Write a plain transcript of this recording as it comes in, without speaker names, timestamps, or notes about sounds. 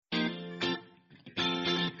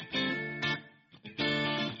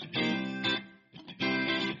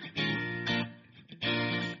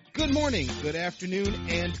Good morning, good afternoon,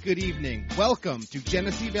 and good evening. Welcome to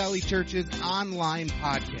Genesee Valley Church's online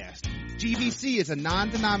podcast. GVC is a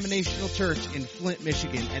non-denominational church in Flint,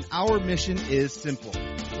 Michigan, and our mission is simple: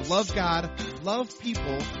 to love God, love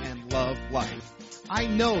people, and love life. I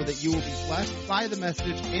know that you will be blessed by the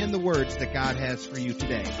message and the words that God has for you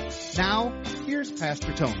today. Now, here's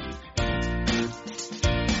Pastor Tony.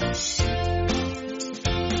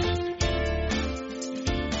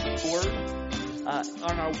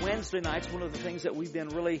 On our Wednesday nights, one of the things that we've been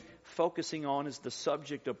really focusing on is the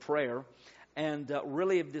subject of prayer. And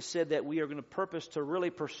really have just said that we are going to purpose to really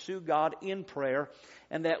pursue God in prayer.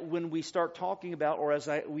 And that when we start talking about, or as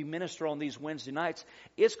we minister on these Wednesday nights,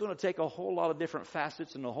 it's going to take a whole lot of different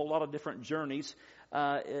facets and a whole lot of different journeys.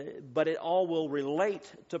 But it all will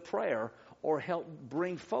relate to prayer or help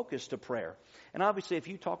bring focus to prayer. And obviously, if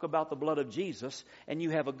you talk about the blood of Jesus and you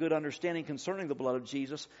have a good understanding concerning the blood of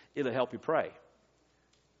Jesus, it'll help you pray.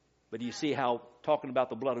 But you see how talking about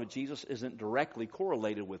the blood of Jesus isn't directly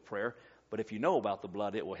correlated with prayer. But if you know about the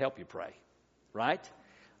blood, it will help you pray. Right?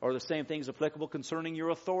 Or the same thing is applicable concerning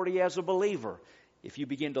your authority as a believer. If you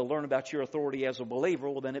begin to learn about your authority as a believer,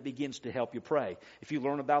 well, then it begins to help you pray. If you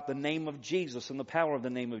learn about the name of Jesus and the power of the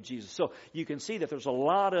name of Jesus. So you can see that there's a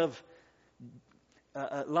lot of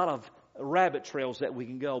rabbit trails that we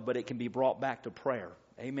can go, but it can be brought back to prayer.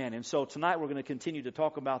 Amen. And so tonight we're going to continue to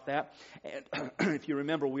talk about that. And if you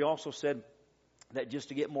remember, we also said that just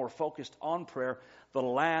to get more focused on prayer, the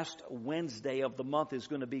last Wednesday of the month is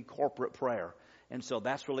going to be corporate prayer. And so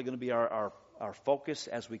that's really going to be our focus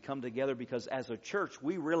as we come together, because as a church,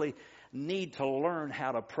 we really need to learn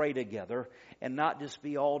how to pray together and not just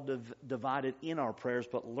be all divided in our prayers,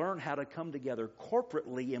 but learn how to come together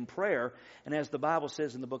corporately in prayer. And as the Bible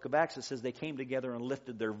says in the book of Acts, it says they came together and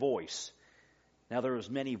lifted their voice. Now, there was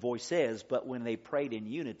many voices, but when they prayed in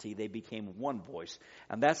unity, they became one voice.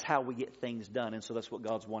 And that's how we get things done. And so that's what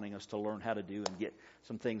God's wanting us to learn how to do and get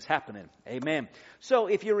some things happening. Amen. So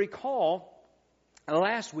if you recall,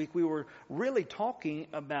 last week we were really talking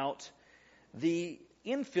about the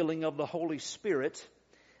infilling of the Holy Spirit.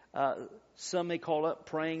 Some may call it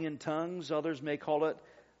praying in tongues. Others may call it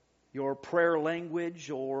your prayer language,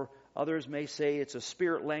 or others may say it's a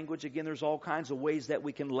spirit language. Again, there's all kinds of ways that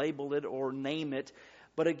we can label it or name it.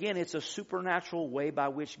 But again, it's a supernatural way by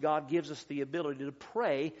which God gives us the ability to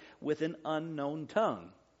pray with an unknown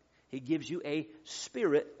tongue. He gives you a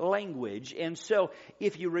spirit language. And so,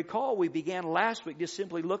 if you recall, we began last week just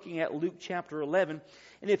simply looking at Luke chapter 11.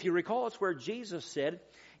 And if you recall, it's where Jesus said,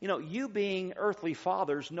 you being earthly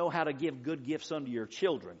fathers know how to give good gifts unto your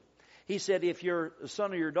children. He said, if your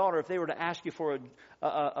son or your daughter, if they were to ask you for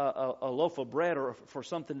a loaf of bread or for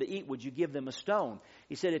something to eat, would you give them a stone?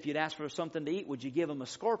 He said, if you'd ask for something to eat, would you give them a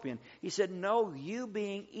scorpion? He said, no, you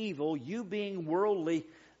being evil, you being worldly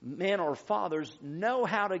men or fathers, know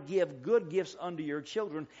how to give good gifts unto your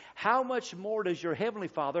children. How much more does your heavenly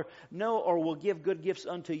Father know or will give good gifts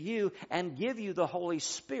unto you and give you the Holy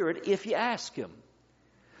Spirit if you ask Him?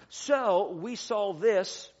 So we saw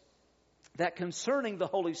this, that concerning the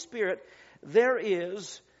Holy Spirit, there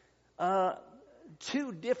is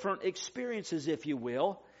two different experiences, if you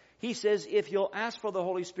will. He says, if you'll ask for the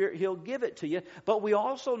Holy Spirit, He'll give it to you. But we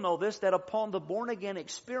also know this, that upon the born-again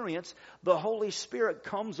experience, the Holy Spirit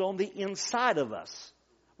comes on the inside of us.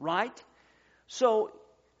 Right? So,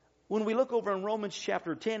 when we look over in Romans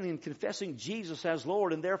chapter 10 and confessing Jesus as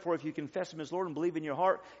Lord, and therefore if you confess Him as Lord and believe in your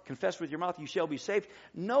heart, confess with your mouth, you shall be saved.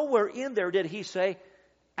 Nowhere in there did He say,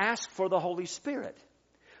 ask for the Holy Spirit.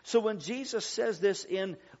 So when Jesus says this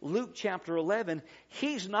in Luke chapter 11,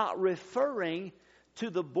 He's not referring to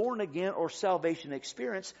the born again or salvation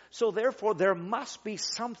experience. So therefore there must be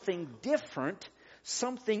something different,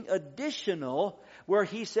 something additional, where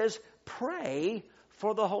He says, pray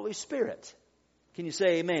for the Holy Spirit. Can you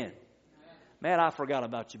say amen? Man, I forgot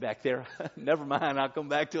about you back there. Never mind, I'll come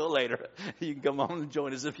back to it later. You can come on and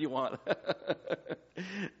join us if you want.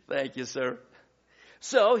 Thank you, sir.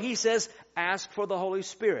 So He says, ask for the Holy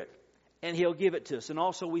Spirit, and He'll give it to us. And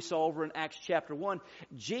also we saw over in Acts chapter 1,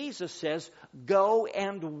 Jesus says, go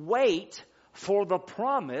and wait for the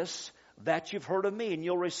promise that you've heard of me, and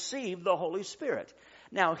you'll receive the Holy Spirit.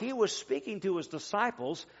 Now, He was speaking to His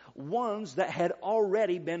disciples, ones that had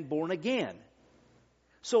already been born again.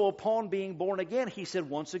 So upon being born again, He said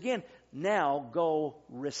once again, now go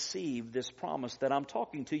receive this promise that I'm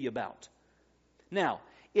talking to you about. Now,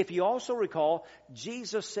 if you also recall,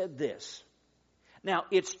 Jesus said this, now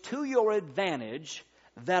it's to your advantage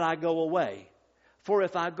that I go away. For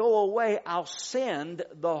if I go away, I'll send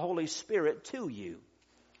the Holy Spirit to you.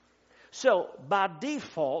 So, by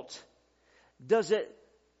default, does it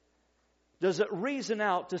does it reason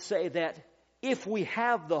out to say that if we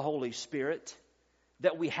have the Holy Spirit,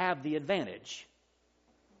 that we have the advantage?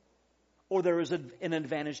 Or there is an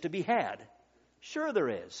advantage to be had? Sure there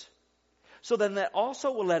is. So then that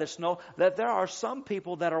also will let us know that there are some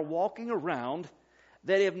people that are walking around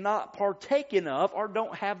that have not partaken of or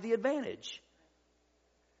don't have the advantage.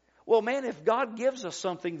 Well, man, if God gives us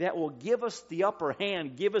something that will give us the upper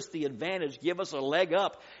hand, give us the advantage, give us a leg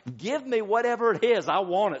up, give me whatever it is. I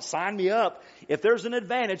want it. Sign me up. If there's an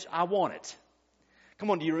advantage, I want it. Come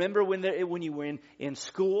on, do you remember when you were in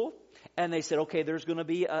school and they said, okay, there's going to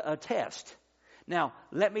be a test. Now,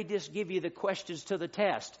 let me just give you the questions to the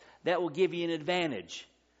test. That will give you an advantage.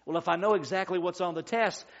 Well, if I know exactly what's on the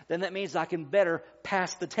test, then that means I can better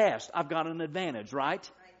pass the test. I've got an advantage, right?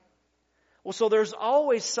 Well, so there's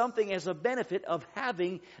always something as a benefit of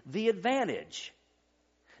having the advantage.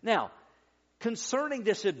 Now, concerning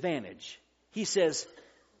this advantage, he says,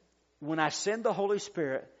 when I send the Holy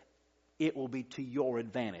Spirit, it will be to your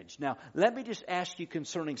advantage. Now, let me just ask you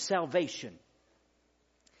concerning salvation.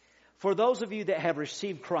 For those of you that have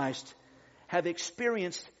received Christ, have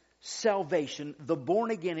experienced salvation, the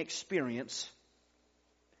born-again experience,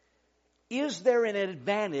 is there an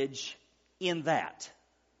advantage in that?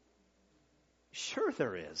 Sure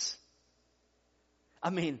there is.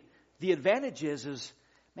 I mean, the advantage is,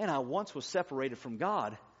 man, I once was separated from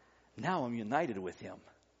God. Now I'm united with Him.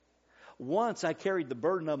 Once I carried the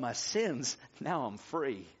burden of my sins. Now I'm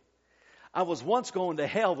free. I was once going to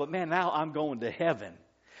hell, but man, now I'm going to heaven.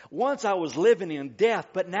 Once I was living in death,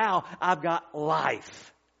 but now I've got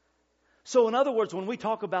life. So in other words, when we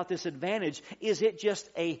talk about this advantage, is it just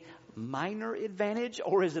a minor advantage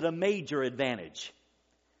or is it a major advantage?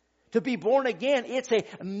 To be born again, it's a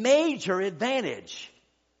major advantage.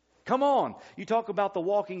 Come on. You talk about The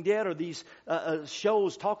Walking Dead or these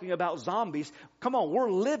shows talking about zombies. Come on,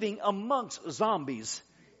 we're living amongst zombies.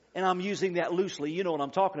 And I'm using that loosely. You know what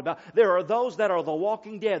I'm talking about. There are those that are the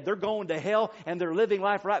walking dead. They're going to hell and they're living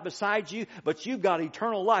life right beside you, but you've got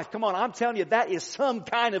eternal life. Come on, I'm telling you, that is some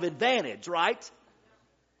kind of advantage, right?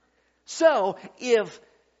 So, if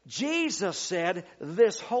Jesus said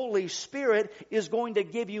this Holy Spirit is going to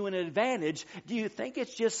give you an advantage, do you think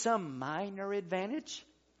it's just some minor advantage?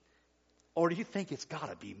 Or do you think it's got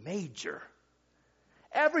to be major?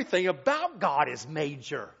 Everything about God is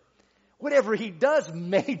major. Whatever He does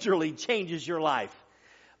majorly changes your life.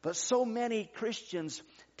 But so many Christians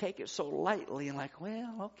take it so lightly and like,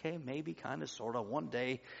 well, okay, maybe kind of sort of one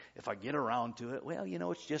day if I get around to it, well, you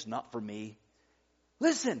know, it's just not for me.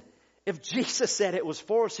 Listen, if Jesus said it was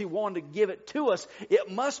for us, He wanted to give it to us,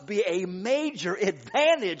 it must be a major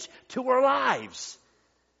advantage to our lives.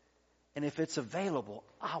 And if it's available,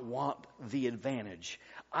 I want the advantage.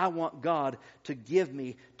 I want God to give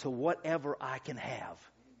me to whatever I can have.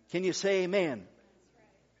 Can you say amen?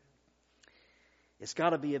 It's got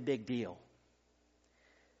to be a big deal.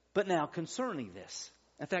 But now, concerning this,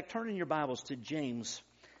 in fact, turn in your Bibles to James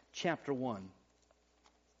chapter 1.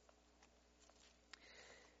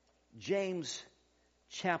 James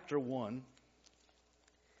chapter 1.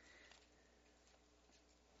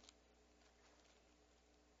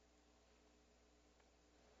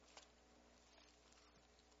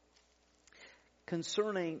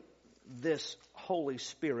 Concerning this Holy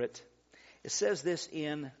Spirit, it says this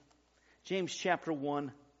in James chapter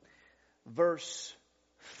 1, verse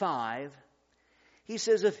 5. He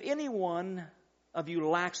says, if any one of you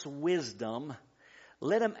lacks wisdom,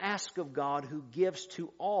 let him ask of God, who gives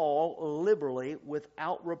to all liberally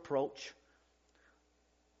without reproach,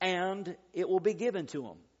 and it will be given to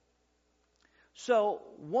him. So,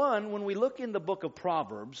 when we look in the book of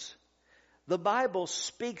Proverbs, the Bible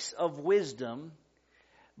speaks of wisdom,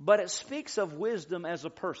 but it speaks of wisdom as a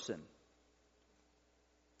person.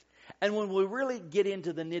 And when we really get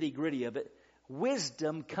into the nitty-gritty of it,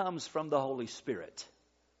 wisdom comes from the Holy Spirit.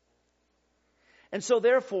 And so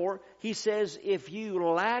therefore, he says, if you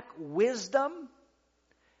lack wisdom,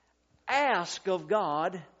 ask of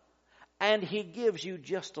God, and He gives you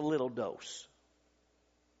just a little dose.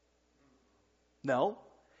 No.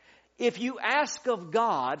 If you ask of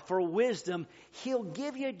God for wisdom, He'll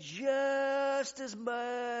give you just as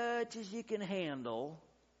much as you can handle.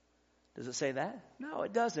 Does it say that? No,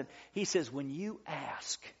 it doesn't. He says, when you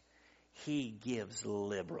ask, He gives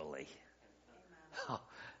liberally. Oh,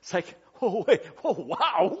 it's like, oh, wait, oh,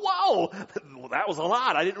 wow, whoa. Well, that was a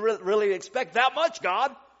lot. I didn't really expect that much,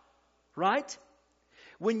 God. Right?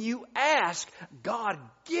 When you ask, God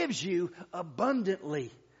gives you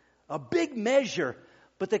abundantly, a big measure.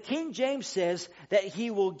 But the King James says that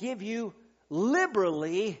He will give you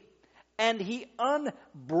liberally, and He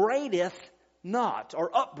upbraideth not,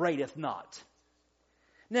 or upbraideth not.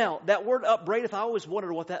 Now, that word upbraideth, I always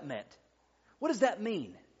wondered what that meant. What does that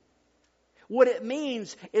mean? What it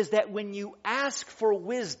means is that when you ask for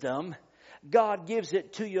wisdom, God gives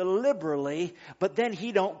it to you liberally, but then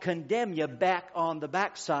He don't condemn you back on the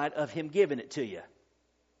backside of Him giving it to you.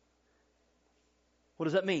 What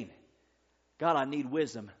does that mean? God, I need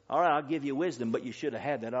wisdom. All right, I'll give you wisdom, but you should have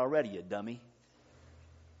had that already, you dummy.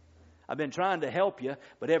 I've been trying to help you,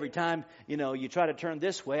 but every time, you try to turn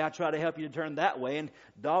this way, I try to help you to turn that way, and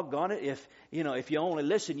doggone it, if you only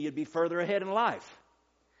listen, you'd be further ahead in life.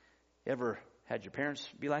 Ever had your parents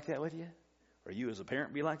be like that with you? Or you as a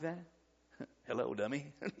parent be like that? Hello,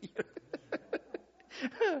 dummy.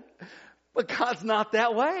 But God's not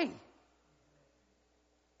that way.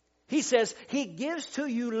 He says He gives to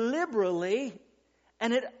you liberally,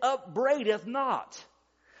 and it upbraideth not.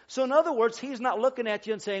 So in other words, He's not looking at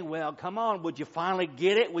you and saying, well, come on, would you finally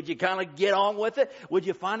get it? Would you kind of get on with it? Would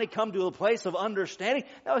you finally come to a place of understanding?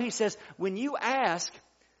 No, He says, when you ask,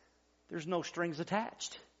 there's no strings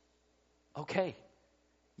attached. Okay,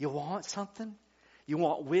 you want something? You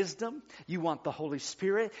want wisdom? You want the Holy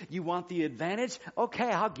Spirit? You want the advantage? Okay,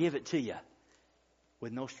 I'll give it to you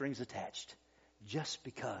with no strings attached. Just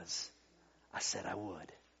because I said I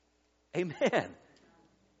would. Amen.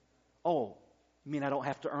 Oh, you mean I don't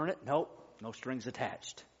have to earn it? Nope, no strings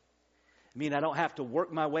attached. You mean I don't have to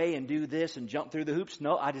work my way and do this and jump through the hoops?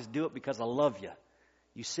 No, I just do it because I love you.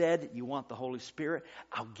 You said you want the Holy Spirit.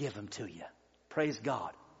 I'll give Him to you. Praise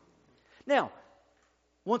God. Now,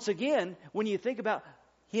 once again, when you think about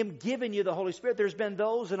Him giving you the Holy Spirit, there's been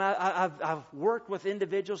those, and I've worked with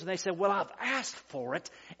individuals, and they said, well, I've asked for it,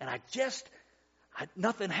 and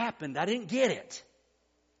nothing happened. I didn't get it.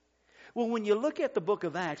 Well, when you look at the book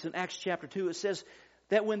of Acts, in Acts chapter 2, it says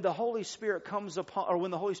that when the Holy Spirit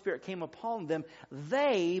when the Holy Spirit came upon them,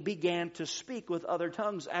 they began to speak with other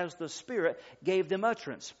tongues as the Spirit gave them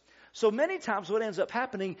utterance. So many times what ends up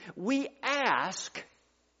happening, we ask,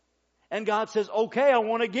 and God says, okay, I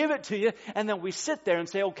want to give it to you. And then we sit there and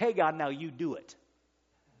say, okay, God, now you do it.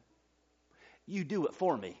 You do it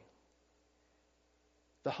for me.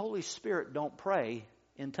 The Holy Spirit don't pray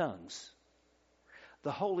in tongues.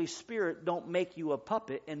 The Holy Spirit don't make you a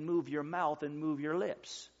puppet and move your mouth and move your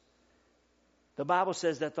lips. The Bible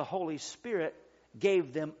says that the Holy Spirit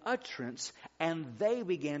gave them utterance and they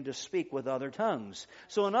began to speak with other tongues.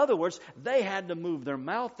 So in other words, they had to move their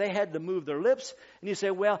mouth, they had to move their lips. And you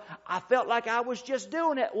say, well, I felt like I was just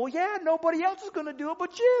doing it. Well, yeah, nobody else is going to do it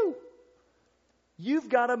but you. You've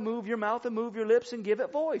got to move your mouth and move your lips and give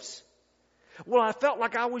it voice. Well, I felt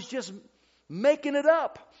like I was just making it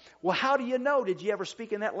up. Well, how do you know? Did you ever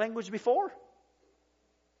speak in that language before?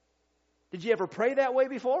 Did you ever pray that way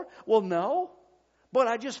before? Well, no. But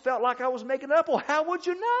I just felt like I was making it up. Well, how would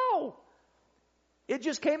you know? It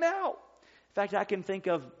just came out. In fact, I can think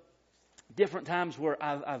of different times where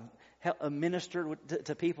I've ministered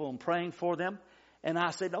to people and praying for them. And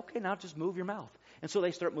I said, okay, now just move your mouth. And so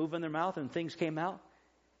they start moving their mouth and things came out.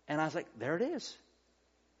 And I was like, there it is.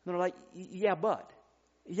 And they're like, yeah, but.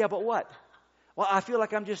 Yeah, but what? Well, I feel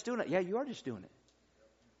like I'm just doing it. Yeah, you are just doing it.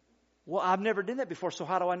 Well, I've never done that before, so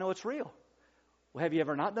how do I know it's real? Well, have you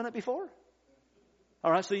ever not done it before?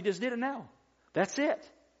 All right, so you just did it now. That's it.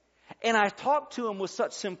 And I talk to them with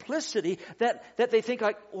such simplicity that they think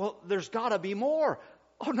like, well, there's got to be more.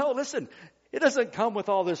 Oh, no, listen. It doesn't come with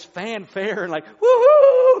all this fanfare and like,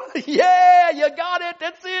 woohoo, yeah, you got it,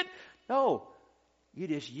 that's it. No, you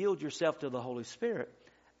just yield yourself to the Holy Spirit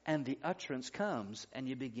and the utterance comes and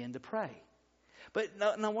you begin to pray. But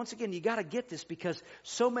now once again, you got to get this because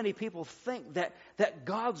so many people think that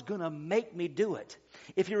God's going to make me do it.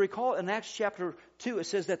 If you recall in Acts chapter 2, it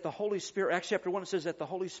says that the Holy Spirit, Acts chapter 1, it says that the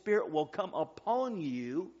Holy Spirit will come upon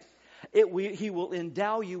you. He will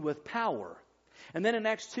endow you with power. And then in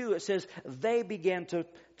Acts 2, it says they began to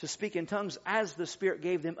speak in tongues as the Spirit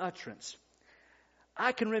gave them utterance.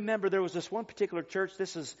 I can remember there was this one particular church.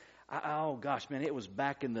 This is, oh gosh, man, it was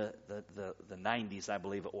back in the 90s, I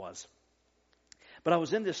believe it was. But I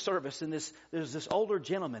was in this service, and there's this older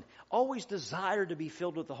gentleman, always desired to be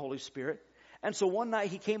filled with the Holy Spirit. And so one night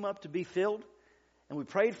he came up to be filled, and we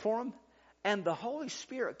prayed for him. And the Holy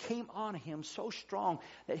Spirit came on him so strong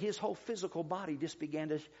that his whole physical body just began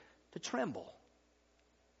to tremble.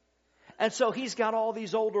 And so he's got all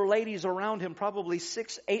these older ladies around him, probably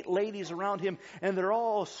 6, 8 ladies around him, and they're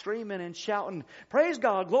all screaming and shouting, praise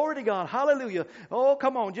God, glory to God, hallelujah. Oh,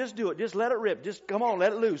 come on, just do it. Just let it rip. Just come on,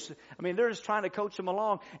 let it loose. I mean, they're just trying to coach him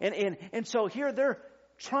along. And so here they're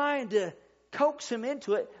trying to coax him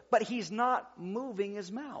into it, but he's not moving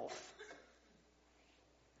his mouth.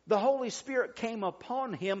 The Holy Spirit came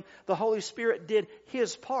upon him. The Holy Spirit did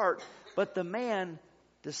his part. But the man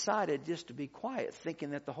decided just to be quiet,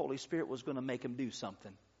 thinking that the Holy Spirit was going to make him do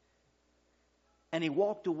something. And he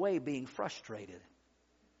walked away being frustrated.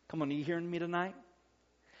 Come on, are you hearing me tonight?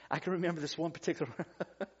 I can remember this one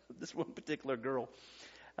particular girl.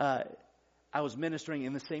 I was ministering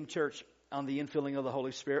in the same church on the infilling of the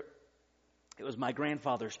Holy Spirit. It was my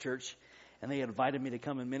grandfather's church, and they invited me to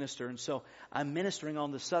come and minister. And so I'm ministering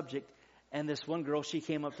on the subject, and this one girl, she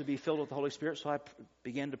came up to be filled with the Holy Spirit, so I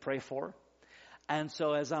began to pray for her. And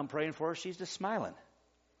so as I'm praying for her, she's just smiling.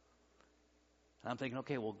 And I'm thinking,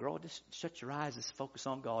 okay, well, girl, just shut your eyes, just focus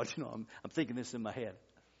on God. I'm thinking this in my head.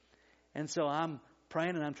 And so I'm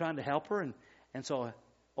praying, and I'm trying to help her, and so I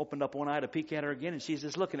opened up one eye to peek at her again, and she's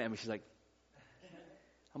just looking at me. She's like,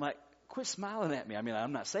 I'm like, quit smiling at me. I mean,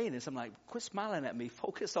 I'm not saying this. I'm like, quit smiling at me.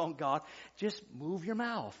 Focus on God. Just move your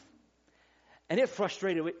mouth. And it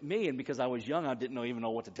frustrated me, and because I was young, I didn't even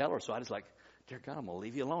know what to tell her. So I just like, dear God, I'm going to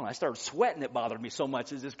leave you alone. I started sweating. It bothered me so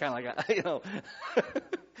much. It's just kind of like,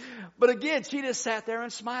 But again, she just sat there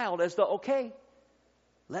and smiled as though, okay,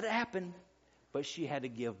 let it happen. But she had to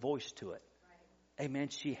give voice to it. Right. Amen.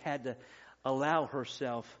 She had to allow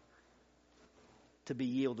herself to be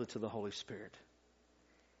yielded to the Holy Spirit.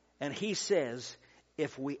 And he says,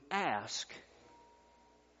 if we ask,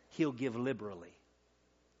 he'll give liberally.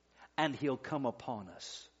 And he'll come upon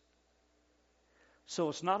us. So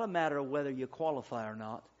it's not a matter of whether you qualify or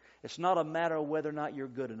not. It's not a matter of whether or not you're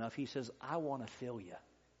good enough. He says, I want to fill you.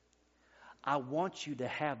 I want you to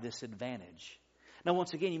have this advantage. Now,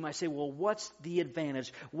 once again, you might say, well, what's the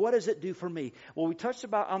advantage? What does it do for me? Well, we touched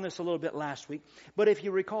on this a little bit last week. But if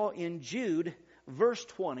you recall in Jude, verse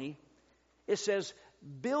 20, it says,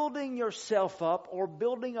 building yourself up or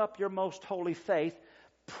building up your most holy faith,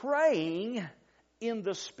 praying in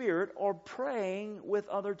the Spirit or praying with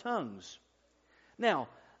other tongues. Now,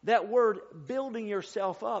 that word building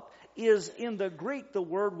yourself up is in the Greek the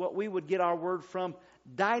word what we would get our word from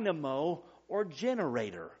dynamo or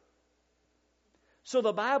generator. So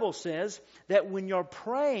the Bible says that when you're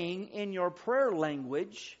praying in your prayer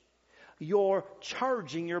language, you're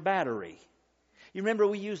charging your battery. You remember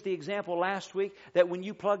we used the example last week that when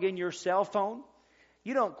you plug in your cell phone,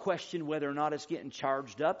 you don't question whether or not it's getting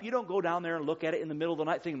charged up. You don't go down there and look at it in the middle of the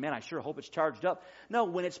night thinking, man, I sure hope it's charged up. No,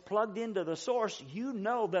 when it's plugged into the source, you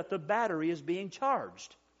know that the battery is being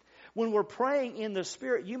charged. When we're praying in the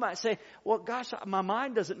Spirit, you might say, well, gosh, my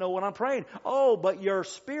mind doesn't know what I'm praying. Oh, but your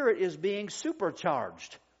spirit is being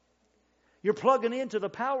supercharged. You're plugging into the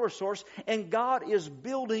power source, and God is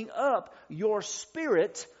building up your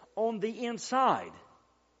spirit on the inside.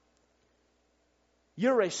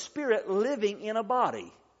 You're a spirit living in a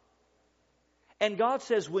body. And God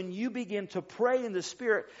says when you begin to pray in the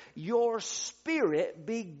Spirit, your spirit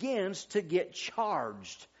begins to get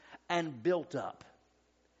charged and built up.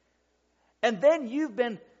 And then you've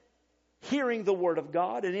been hearing the Word of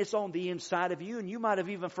God, and it's on the inside of you, and you might have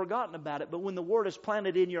even forgotten about it. But when the Word is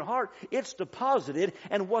planted in your heart, it's deposited,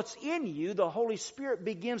 and what's in you, the Holy Spirit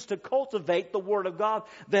begins to cultivate the Word of God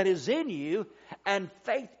that is in you, and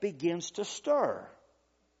faith begins to stir.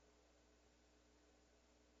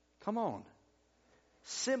 Come on.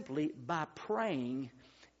 Simply by praying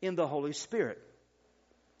in the Holy Spirit.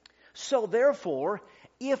 So therefore,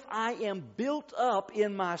 if I am built up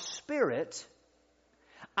in my spirit,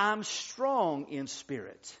 I'm strong in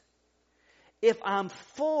spirit. If I'm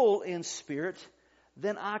full in spirit,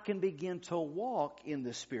 then I can begin to walk in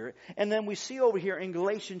the Spirit. And then we see over here in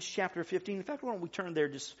Galatians chapter 15. In fact, why don't we turn there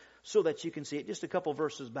just so that you can see it. Just a couple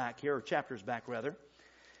verses back here, or chapters back rather.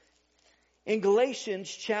 In Galatians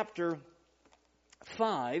chapter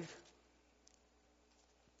 5,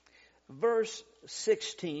 verse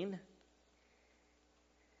 16,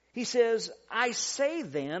 he says, I say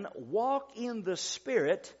then, walk in the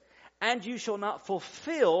Spirit, and you shall not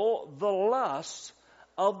fulfill the lusts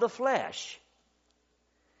of the flesh.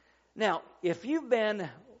 Now, if you've been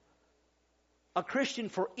a Christian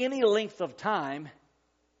for any length of time,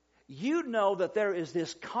 you know that there is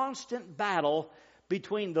this constant battle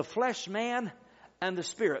between the flesh man and the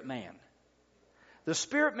spirit man. The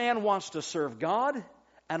spirit man wants to serve God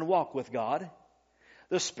and walk with God.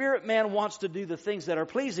 The spirit man wants to do the things that are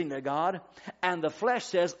pleasing to God, and the flesh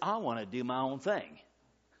says, I want to do my own thing.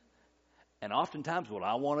 And oftentimes what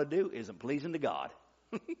I want to do isn't pleasing to God.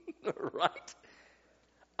 Right?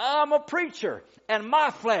 I'm a preacher, and my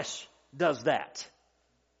flesh does that.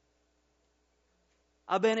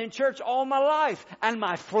 I've been in church all my life, and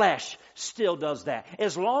my flesh still does that.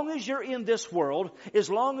 As long as you're in this world, as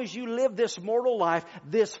long as you live this mortal life,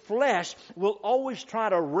 this flesh will always try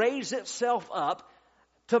to raise itself up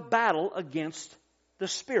to battle against the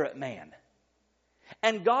spirit man.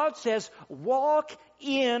 And God says, walk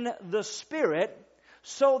in the Spirit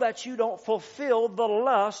so that you don't fulfill the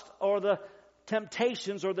lust or the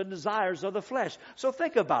temptations or the desires of the flesh. So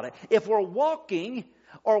think about it. If we're walking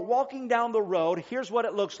down the road, here's what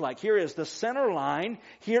it looks like. Here is the center line.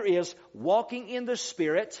 Here is walking in the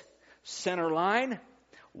Spirit. Center line,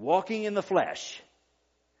 walking in the flesh.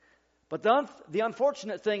 But the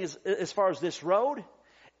unfortunate thing is, as far as this road,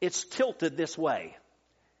 it's tilted this way.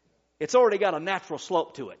 It's already got a natural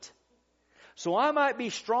slope to it. So I might be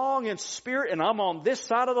strong in spirit and I'm on this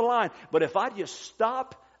side of the line. But if I just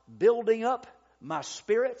stop building up my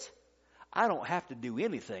spirit, I don't have to do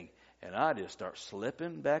anything. And I just start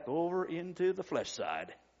slipping back over into the flesh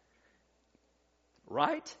side.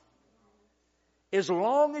 Right? As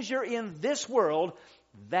long as you're in this world,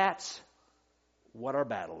 that's what our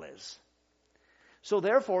battle is. So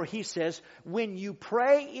therefore, he says, when you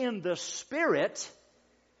pray in the Spirit,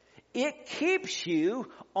 it keeps you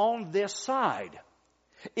on this side.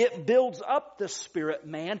 It builds up the spirit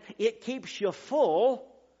man. It keeps you full.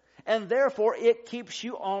 And therefore, it keeps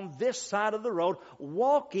you on this side of the road,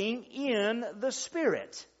 walking in the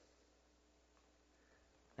Spirit.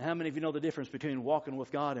 Now, how many of you know the difference between walking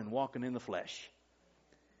with God and walking in the flesh?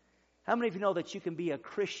 How many of you know that you can be a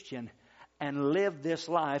Christian and live this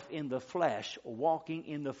life in the flesh, walking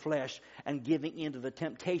in the flesh and giving into the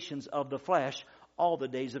temptations of the flesh all the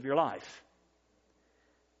days of your life?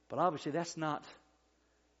 But obviously that's not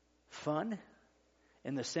fun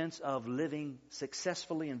in the sense of living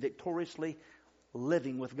successfully and victoriously,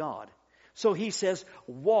 living with God. So he says,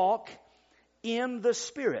 walk in the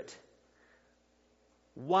Spirit.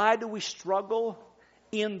 Why do we struggle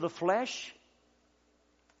in the flesh?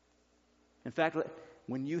 In fact,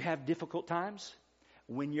 when you have difficult times,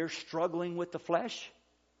 when you're struggling with the flesh,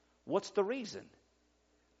 what's the reason?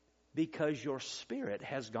 Because your spirit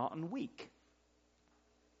has gotten weak.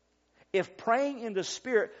 If praying in the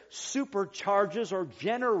Spirit supercharges or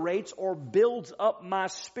generates or builds up my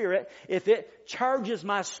spirit, if it charges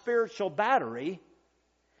my spiritual battery,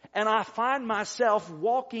 and I find myself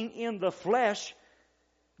walking in the flesh,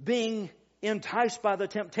 being enticed by the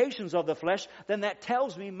temptations of the flesh, then that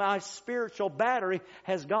tells me my spiritual battery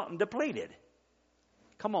has gotten depleted.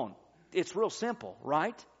 Come on, it's real simple,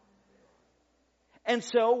 right? And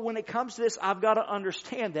so when it comes to this, I've got to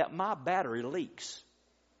understand that my battery leaks.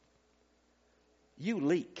 You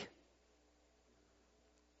leak.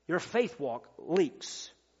 Your faith walk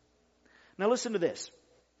leaks. Now listen to this.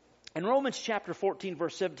 In Romans chapter 14,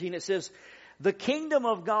 verse 17, it says, the kingdom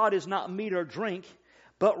of God is not meat or drink,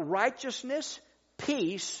 but righteousness,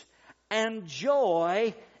 peace, and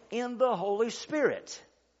joy in the Holy Spirit.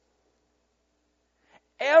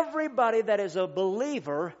 Everybody that is a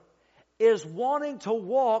believer is wanting to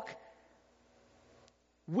walk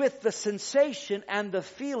with the sensation and the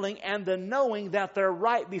feeling and the knowing that they're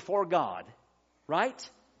right before God. Right?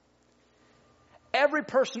 Every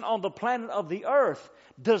person on the planet of the earth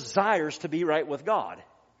desires to be right with God.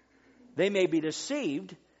 They may be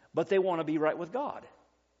deceived, but they want to be right with God.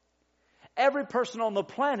 Every person on the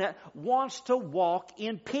planet wants to walk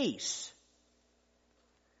in peace.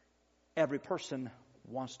 Every person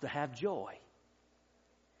wants to have joy.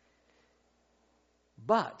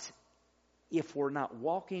 But if we're not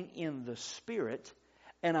walking in the Spirit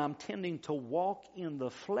and I'm tending to walk in the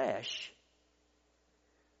flesh,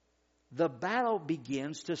 the battle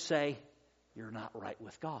begins to say, you're not right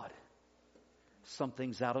with God.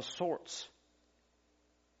 Something's out of sorts.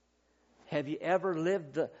 Have you ever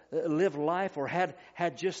lived life or had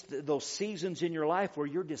just those seasons in your life where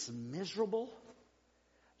you're just miserable?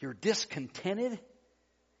 You're discontented?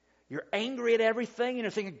 You're angry at everything and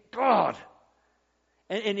you're thinking, God.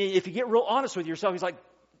 And if you get real honest with yourself, he's like,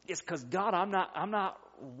 it's because God, I'm not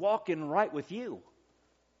walking right with you.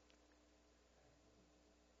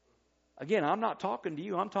 Again, I'm not talking to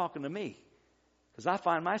you, I'm talking to me. Because I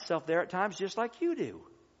find myself there at times just like you do.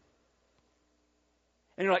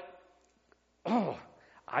 And you're like, oh,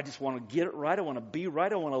 I just want to get it right. I want to be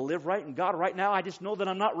right. I want to live right. And God, right now, I just know that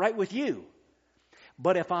I'm not right with you.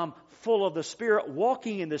 But if I'm full of the Spirit,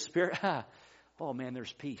 walking in the Spirit, oh man,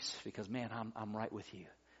 there's peace. Because man, I'm right with you.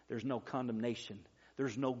 There's no condemnation.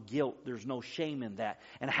 There's no guilt. There's no shame in that.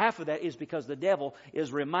 And half of that is because the devil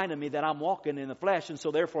is reminding me that I'm walking in the flesh. And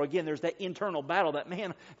so therefore, again, there's that internal battle that,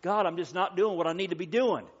 man, God, I'm just not doing what I need to be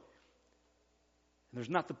doing. And there's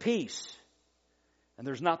not the peace. And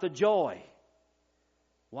there's not the joy.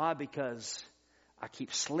 Why? Because I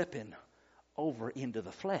keep slipping over into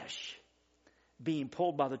the flesh. being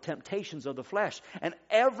pulled by the temptations of the flesh. And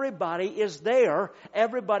everybody is there.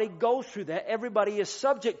 Everybody goes through that. Everybody is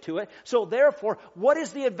subject to it. So therefore, what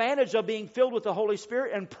is the advantage of being filled with the Holy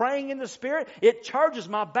Spirit and praying in the Spirit? It charges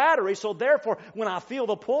my battery. So therefore, when I feel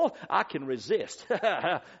the pull, I can resist.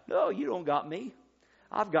 No, you don't got me.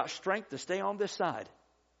 I've got strength to stay on this side.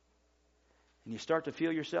 And you start to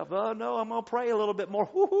feel yourself, oh no, I'm going to pray a little bit more.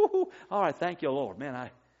 Woo-hoo-hoo. All right, thank you, Lord. Man,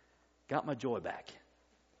 I got my joy back.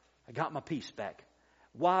 I got my peace back.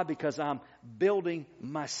 Why? Because I'm building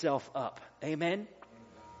myself up. Amen?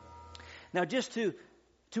 Now, just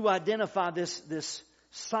to identify this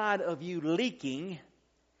side of you leaking,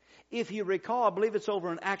 if you recall, I believe it's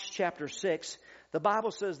over in Acts chapter 6, the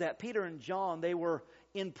Bible says that Peter and John, they were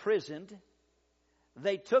imprisoned.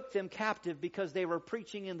 They took them captive because they were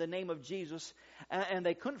preaching in the name of Jesus, and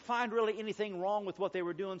they couldn't find really anything wrong with what they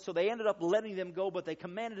were doing, so they ended up letting them go, but they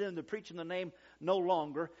commanded them to preach in the name no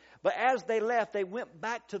longer. But as they left, they went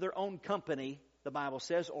back to their own company, the Bible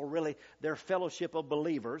says, or really their fellowship of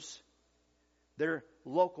believers, their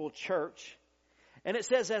local church. And it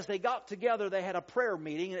says as they got together, they had a prayer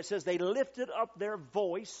meeting, and it says they lifted up their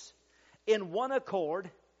voice in one accord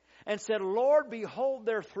and said, Lord, behold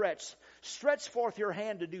their threats. Stretch forth your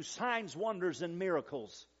hand to do signs, wonders, and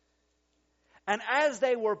miracles. And as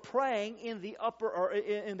they were praying in the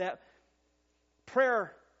in that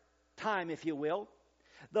prayer time, if you will,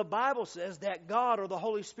 the Bible says that God or the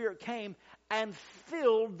Holy Spirit came and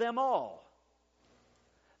filled them all.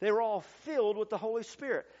 They were all filled with the Holy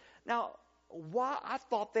Spirit. Now, why? I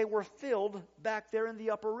thought they were filled back there in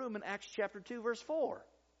the upper room in Acts chapter 2, verse 4.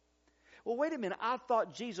 Well, wait a minute. I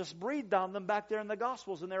thought Jesus breathed on them back there in the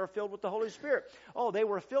Gospels and they were filled with the Holy Spirit. Oh, they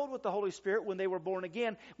were filled with the Holy Spirit when they were born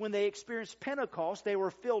again. When they experienced Pentecost, they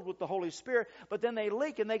were filled with the Holy Spirit. But then they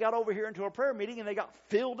leaked and they got over here into a prayer meeting and they got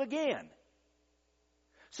filled again.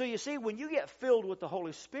 So you see, when you get filled with the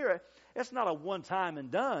Holy Spirit, it's not a one time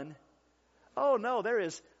and done. Oh, no, there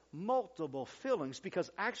is multiple fillings,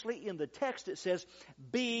 because actually in the text it says,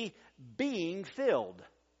 be being filled.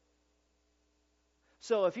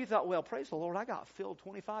 So if you thought, well, praise the Lord, I got filled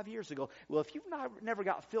 25 years ago. Well, if you've never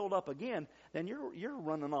got filled up again, then you're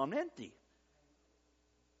running on empty.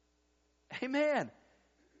 Amen.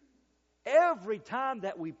 Every time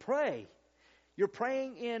that we pray, you're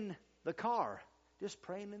praying in the car, just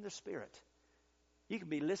praying in the Spirit. You can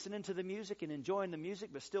be listening to the music and enjoying the music,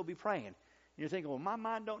 but still be praying. And you're thinking, well, my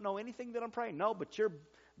mind don't know anything that I'm praying. No, but your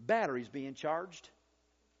battery's being charged.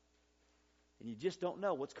 And you just don't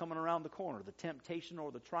know what's coming around the corner, the temptation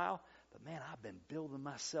or the trial. But man, I've been building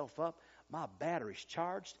myself up. My battery's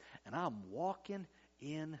charged, and I'm walking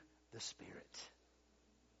in the Spirit.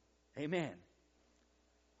 Amen.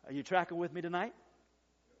 Are you tracking with me tonight?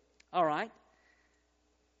 All right.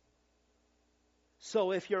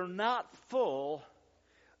 So if you're not full,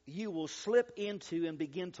 you will slip into and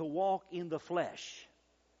begin to walk in the flesh.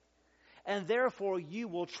 And therefore, you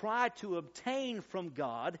will try to obtain from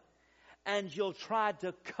God, and you'll try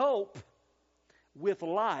to cope with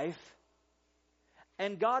life.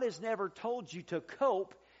 And God has never told you to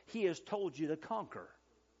cope. He has told you to conquer.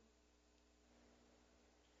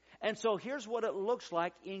 And so here's what it looks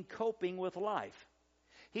like in coping with life.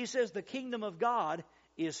 He says the kingdom of God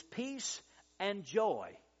is peace and joy.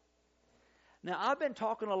 Now, I've been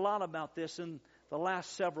talking a lot about this in the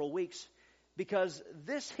last several weeks because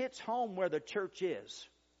this hits home where the church is.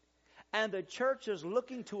 And the church is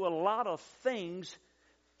looking to a lot of things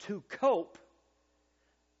to cope.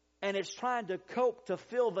 And it's trying to cope to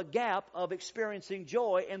fill the gap of experiencing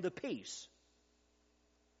joy and the peace.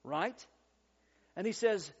 Right? And he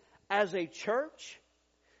says, as a church,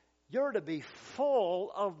 you're to be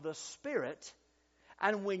full of the Spirit.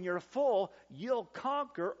 And when you're full, you'll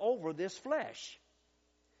conquer over this flesh.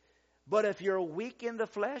 But if you're weak in the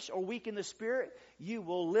flesh or weak in the Spirit, you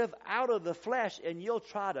will live out of the flesh and you'll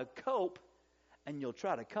try to cope and you'll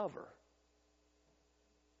try to cover.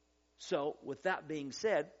 So, with that being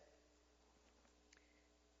said,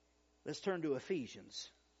 let's turn to Ephesians.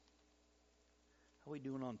 How are we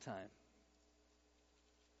doing on time?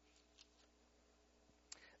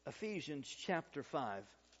 Ephesians chapter 5,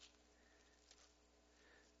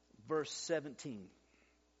 verse 17.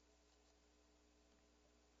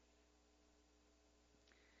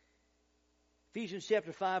 Ephesians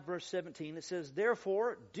chapter 5, verse 17, it says,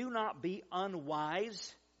 therefore, do not be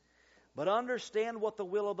unwise, but understand what the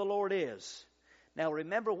will of the Lord is. Now,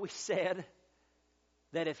 remember we said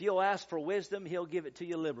that if you'll ask for wisdom, He'll give it to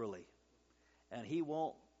you liberally. And He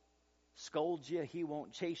won't scold you, He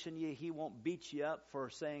won't chasten you, He won't beat you up for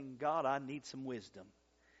saying, God, I need some wisdom.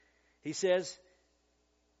 He says,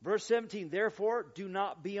 Verse 17, therefore, do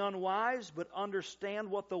not be unwise, but understand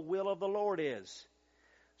what the will of the Lord is.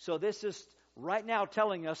 So this is right now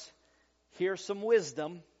telling us, here's some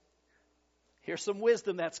wisdom. Here's some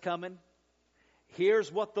wisdom that's coming.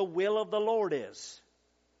 Here's what the will of the Lord is.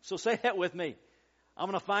 So say that with me. I'm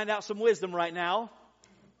going to find out some wisdom right now.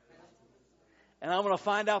 And I'm going to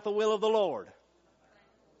find out the will of the Lord.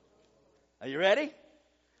 Are you ready?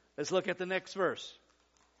 Let's look at the next verse.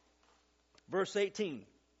 Verse 18.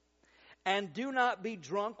 And do not be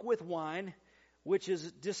drunk with wine, which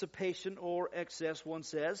is dissipation or excess, one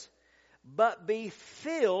says, but be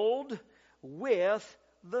filled with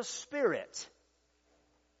the Spirit.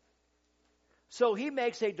 So he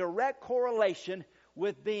makes a direct correlation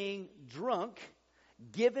with being drunk,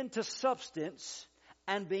 given to substance,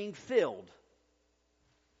 and being filled.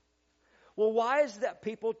 Well, why is it that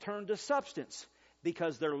people turn to substance?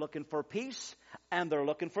 Because they're looking for peace and they're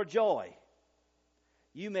looking for joy.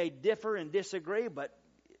 You may differ and disagree, but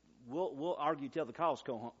we'll argue till the cows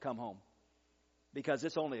come home. Because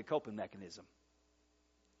it's only a coping mechanism.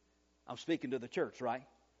 I'm speaking to the church, right?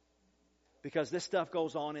 Because this stuff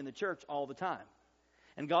goes on in the church all the time.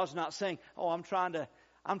 And God's not saying, oh, I'm trying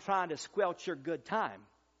to squelch your good time.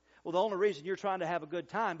 Well, the only reason you're trying to have a good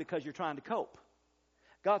time because you're trying to cope.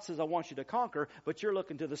 God says, I want you to conquer, but you're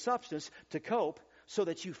looking to the substance to cope so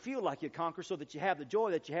that you feel like you conquer, so that you have the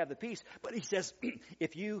joy, that you have the peace. But he says,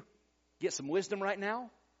 if you get some wisdom right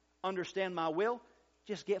now, understand my will,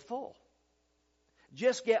 just get full.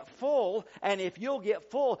 Just get full, and if you'll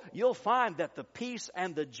get full, you'll find that the peace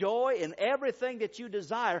and the joy and everything that you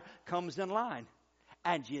desire comes in line.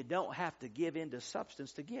 And you don't have to give in to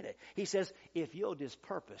substance to get it. He says, if you'll just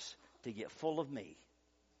purpose to get full of me.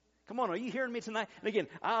 Come on, are you hearing me tonight? And again,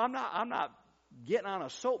 I'm not getting on a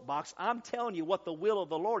soapbox. I'm telling you what the will of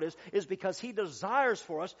the Lord is because He desires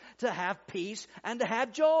for us to have peace and to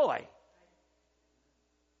have joy.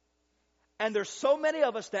 And there's so many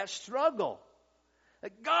of us that struggle.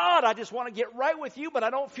 God, I just want to get right with you, but I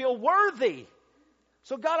don't feel worthy.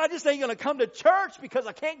 So God, I just ain't going to come to church because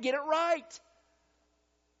I can't get it right.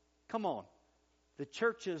 Come on. The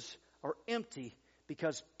churches are empty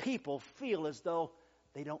because people feel as though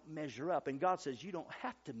they don't measure up. And God says, you don't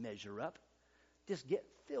have to measure up. Just get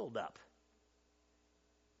filled up.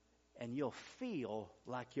 And you'll feel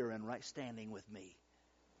like you're in right standing with me.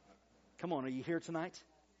 Come on, are you here tonight?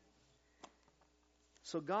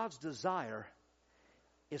 So God's desire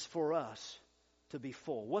is for us to be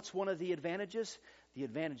full. What's one of the advantages? The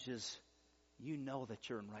advantage is you know that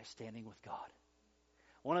you're in right standing with God.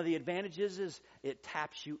 One of the advantages is it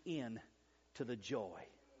taps you in to the joy.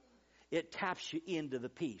 It taps you into the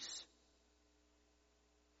peace.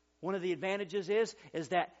 One of the advantages is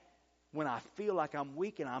that when I feel like I'm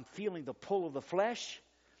weak and I'm feeling the pull of the flesh,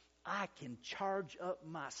 I can charge up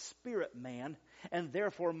my spirit man, and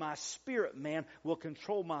therefore my spirit man will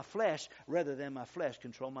control my flesh rather than my flesh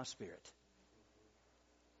control my spirit.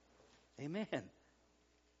 Amen.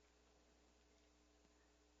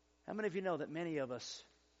 How many of you know that many of us,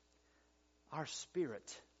 our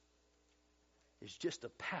spirit is just a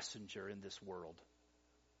passenger in this world,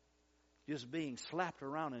 just being slapped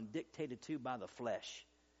around and dictated to by the flesh?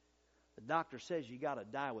 The doctor says you got to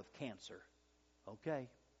die with cancer. Okay.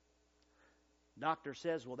 Doctor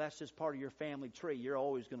says, well, that's just part of your family tree. You're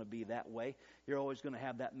always going to be that way. You're always going to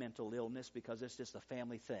have that mental illness because it's just a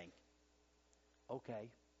family thing. Okay.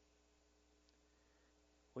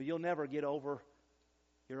 Well, you'll never get over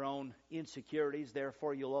your own insecurities,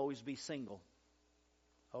 therefore you'll always be single.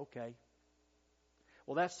 Okay.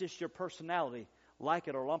 Well, that's just your personality. Like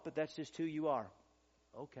it or lump it, that's just who you are.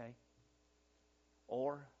 Okay.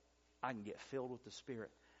 Or I can get filled with the Spirit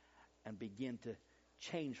and begin to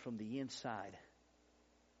change from the inside.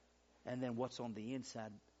 And then what's on the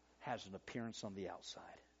inside has an appearance on the outside.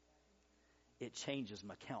 It changes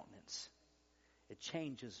my countenance. It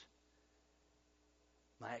changes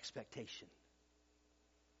my expectation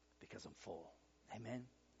because I'm full. Amen.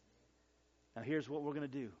 Now here's what we're going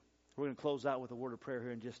to do. We're going to close out with a word of prayer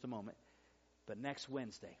here in just a moment. But next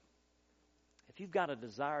Wednesday, if you've got a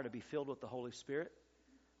desire to be filled with the Holy Spirit,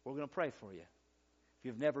 we're going to pray for you. If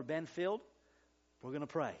you've never been filled, we're going to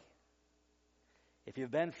pray. If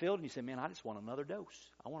you've been filled and you say, man, I just want another dose.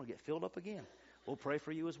 I want to get filled up again. We'll pray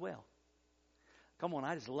for you as well. Come on,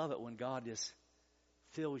 I just love it when God just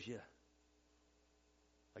fills you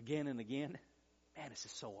again and again. Man, it's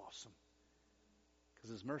just so awesome.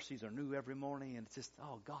 Because His mercies are new every morning. And it's just,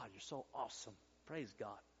 oh God, you're so awesome. Praise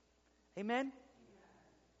God. Amen?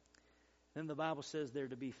 Then the Bible says they're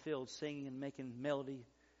to be filled, singing and making melody,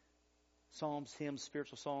 psalms, hymns,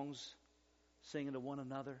 spiritual songs, singing to one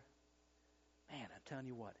another. Man, I'm telling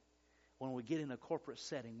you what, when we get in a corporate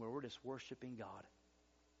setting where we're just worshiping God,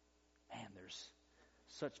 man, there's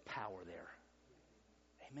such power there.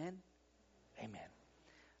 Amen? Amen.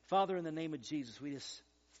 Father, in the name of Jesus, we just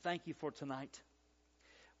thank you for tonight.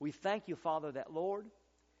 We thank you, Father, that, Lord,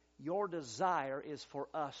 your desire is for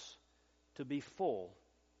us to be full.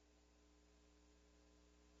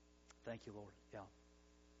 Thank you, Lord. Yeah.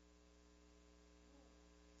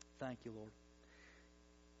 Thank you, Lord.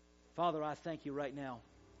 Father, I thank you right now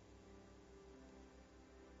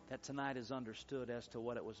that tonight is understood as to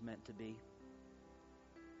what it was meant to be.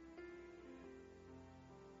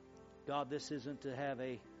 God, this isn't to have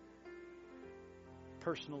a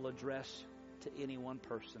personal address to any one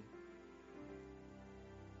person.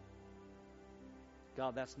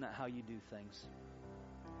 God, that's not how you do things.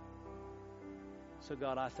 So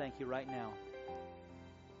God, I thank you right now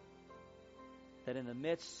that in the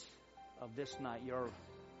midst of this night, your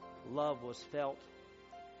love was felt,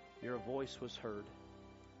 your voice was heard.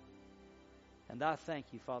 And I thank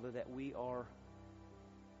you, Father, that we are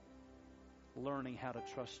learning how to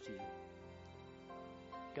trust you.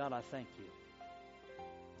 God, I thank you.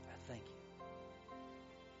 I thank you.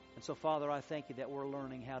 And so, Father, I thank you that we're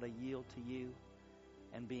learning how to yield to you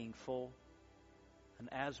and being full. And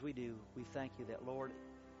as we do, we thank you that, Lord,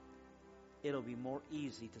 it'll be more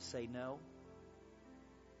easy to say no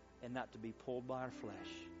and not to be pulled by our flesh.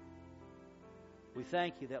 We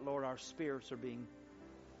thank you that, Lord, our spirits are being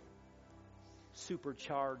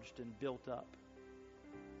supercharged and built up.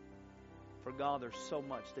 For God, there's so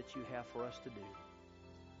much that you have for us to do.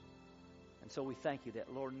 And so we thank you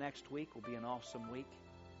that, Lord, next week will be an awesome week.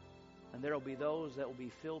 And there will be those that will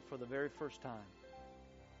be filled for the very first time.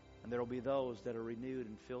 And there will be those that are renewed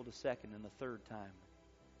and filled a second and a third time.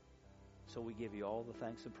 So we give you all the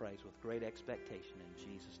thanks and praise with great expectation in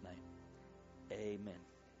Jesus' name. Amen.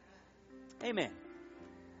 Amen.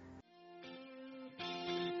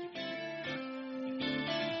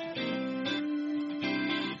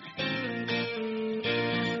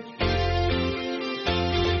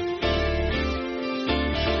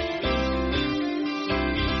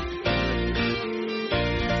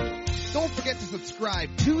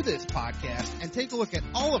 Subscribe to this podcast and take a look at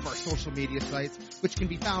all of our social media sites, which can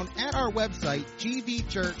be found at our website,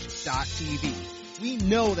 gvchurch.tv. We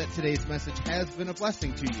know that today's message has been a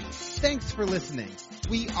blessing to you. Thanks for listening.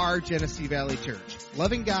 We are Genesee Valley Church,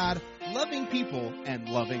 loving God, loving people, and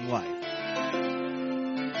loving life.